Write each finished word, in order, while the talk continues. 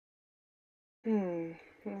No,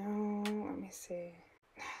 let me see.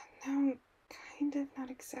 No, kind of, not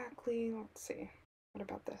exactly. Let's see. What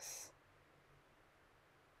about this?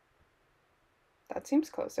 That seems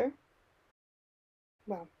closer.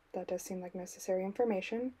 Well, that does seem like necessary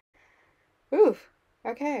information. Oof,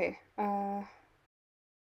 okay. That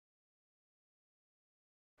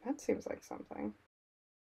seems like something.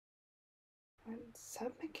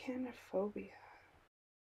 Submechanophobia.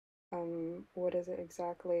 What is it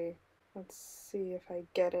exactly? Let's see if I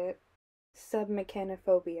get it.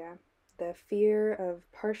 Submechanophobia, the fear of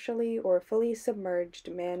partially or fully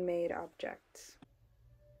submerged man-made objects.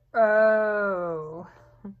 Oh.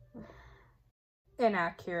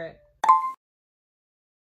 Inaccurate.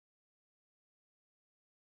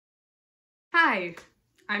 Hi,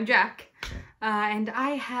 I'm Jack, and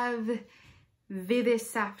I have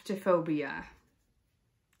Vythisaftophobia.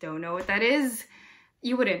 Don't know what that is?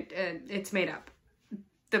 You wouldn't, it's made up.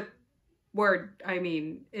 The word, I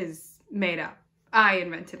mean, is made up. I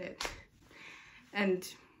invented it. And,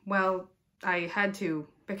 well, I had to,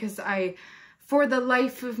 because I, for the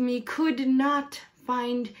life of me, could not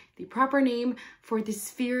find the proper name for this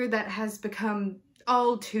fear that has become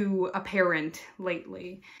all too apparent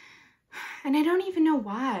lately. And I don't even know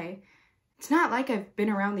why. It's not like I've been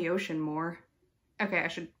around the ocean more. Okay, I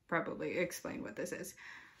should probably explain what this is.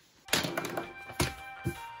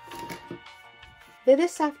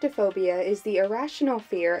 Vythisaftophobia is the irrational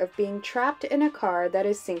fear of being trapped in a car that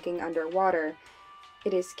is sinking underwater.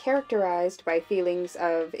 It is characterized by feelings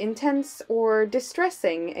of intense or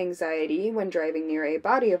distressing anxiety when driving near a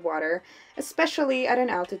body of water, especially at an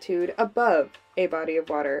altitude above a body of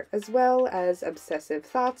water, as well as obsessive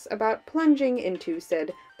thoughts about plunging into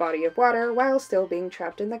said body of water while still being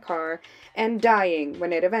trapped in the car and dying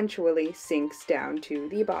when it eventually sinks down to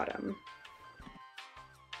the bottom.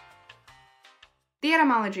 The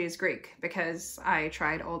etymology is Greek, because I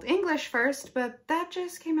tried Old English first, but that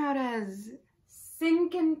just came out as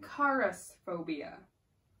phobia.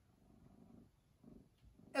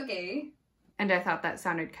 Okay. And I thought that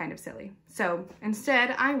sounded kind of silly. So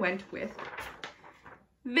instead I went with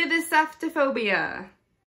Vythisaftophobia.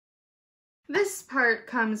 This part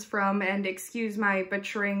comes from, and excuse my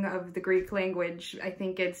butchering of the Greek language, I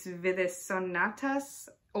think it's vythisonatas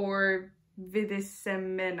or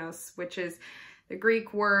vythisemenos, which is the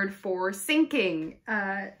Greek word for sinking.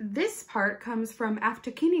 This part comes from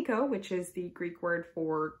aftokiniko, which is the Greek word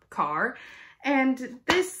for car, and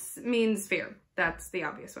this means fear. That's the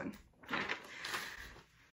obvious one. Yeah.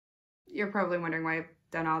 You're probably wondering why I've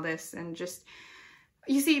done all this, and just,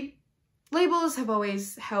 you see, labels have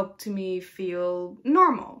always helped me feel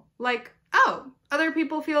normal. Like, oh, other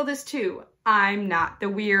people feel this too. I'm not the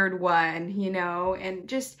weird one, you know, and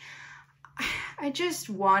just, I just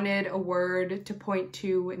wanted a word to point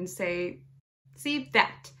to and say, see,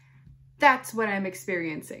 that's what I'm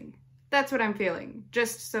experiencing. That's what I'm feeling.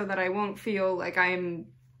 Just so that I won't feel like I'm,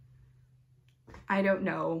 I don't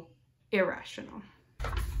know, irrational.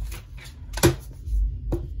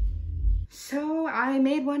 So I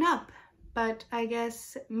made one up, but I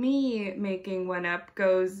guess me making one up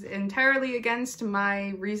goes entirely against my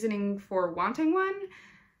reasoning for wanting one,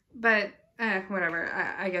 but whatever.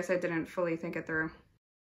 I guess I didn't fully think it through.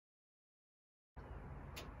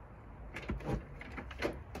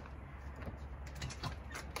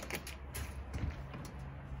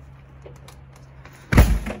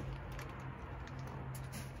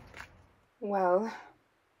 Well,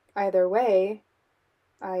 either way,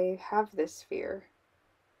 I have this fear.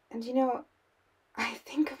 And you know, I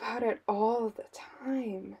think about it all the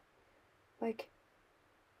time. Like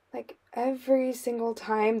every single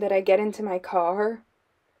time that I get into my car,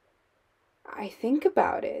 I think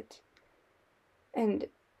about it. And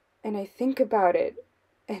I think about it,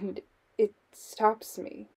 and it stops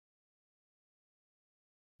me.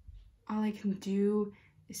 All I can do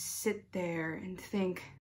is sit there and think,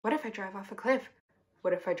 what if I drive off a cliff?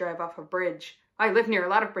 What if I drive off a bridge? I live near a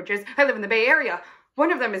lot of bridges. I live in the Bay Area.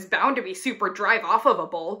 One of them is bound to be super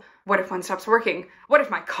drive-off-of-able. What if one stops working? What if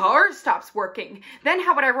my car stops working? Then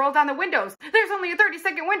how would I roll down the windows? There's only a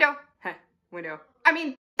 30-second window. I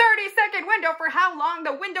mean, 30-second window for how long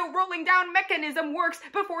the window rolling down mechanism works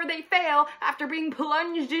before they fail after being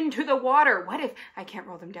plunged into the water. What if I can't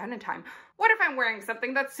roll them down in time? What if I'm wearing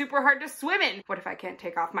something that's super hard to swim in? What if I can't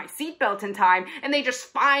take off my seatbelt in time and they just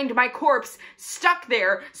find my corpse stuck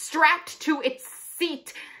there, strapped to its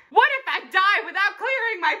seat? What if I die without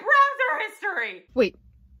clearing my browser history? Wait,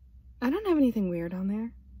 I don't have anything weird on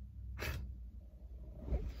there.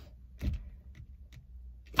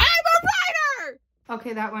 I'm a writer!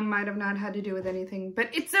 Okay, that one might have not had to do with anything, but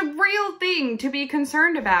it's a real thing to be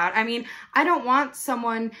concerned about. I mean, I don't want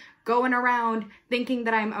someone going around thinking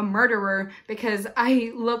that I'm a murderer because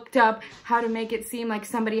I looked up how to make it seem like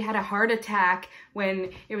somebody had a heart attack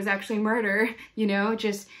when it was actually murder, you know,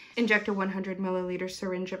 just inject a 100 milliliter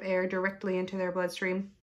syringe of air directly into their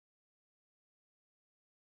bloodstream.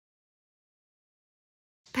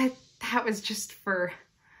 But that was just for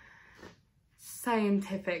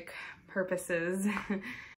scientific purposes.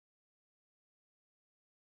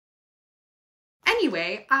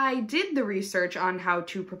 Anyway, I did the research on how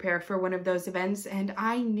to prepare for one of those events, and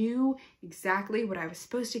I knew exactly what I was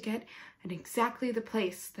supposed to get and exactly the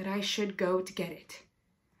place that I should go to get it.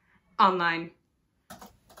 Online.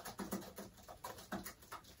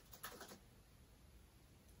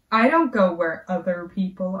 I don't go where other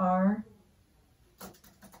people are.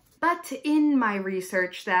 But in my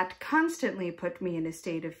research, that constantly put me in a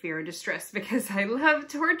state of fear and distress because I love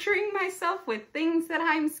torturing myself with things that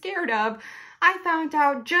I'm scared of. I found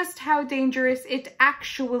out just how dangerous it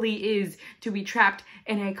actually is to be trapped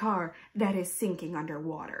in a car that is sinking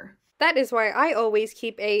underwater. That is why I always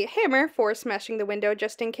keep a hammer for smashing the window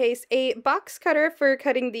just in case, a box cutter for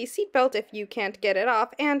cutting the seatbelt if you can't get it off,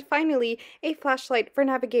 and finally, a flashlight for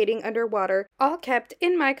navigating underwater, all kept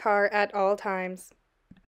in my car at all times.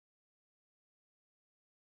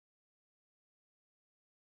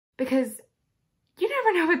 Because you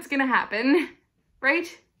never know what's gonna happen,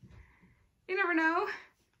 right? You never know.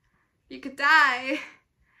 You could die.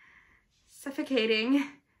 Suffocating,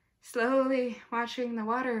 slowly watching the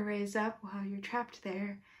water raise up while you're trapped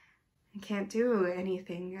there and can't do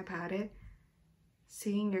anything about it.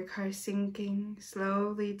 Seeing your car sinking,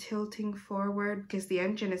 slowly tilting forward because the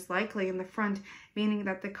engine is likely in the front, meaning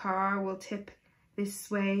that the car will tip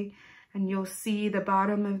this way, and you'll see the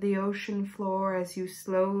bottom of the ocean floor as you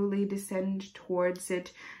slowly descend towards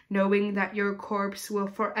it, knowing that your corpse will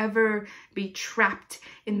forever be trapped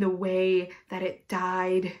in the way that it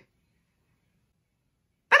died.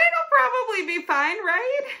 But it'll probably be fine,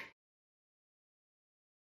 right?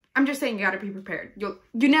 I'm just saying you gotta be prepared. You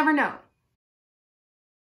never know.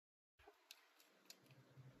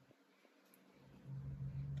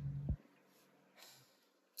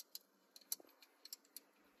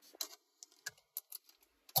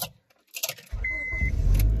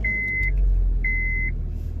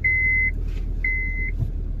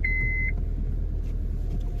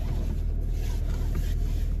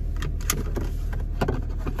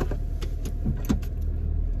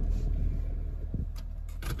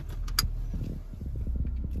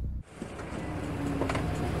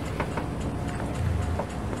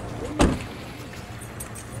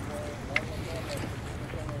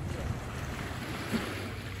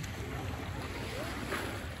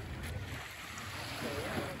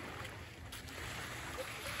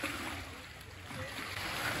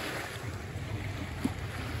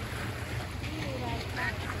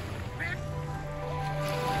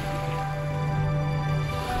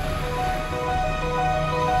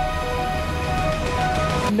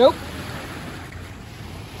 Nope.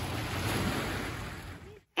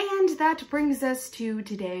 And that brings us to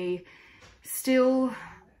today. Still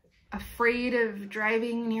afraid of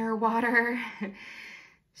driving near water.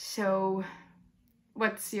 So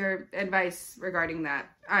what's your advice regarding that?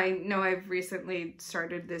 I know I've recently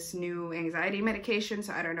started this new anxiety medication,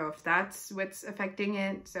 so I don't know if that's what's affecting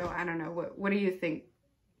it. So I don't know. What do you think?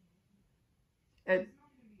 Can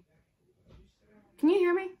you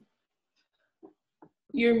hear me?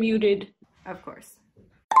 You're muted. Of course.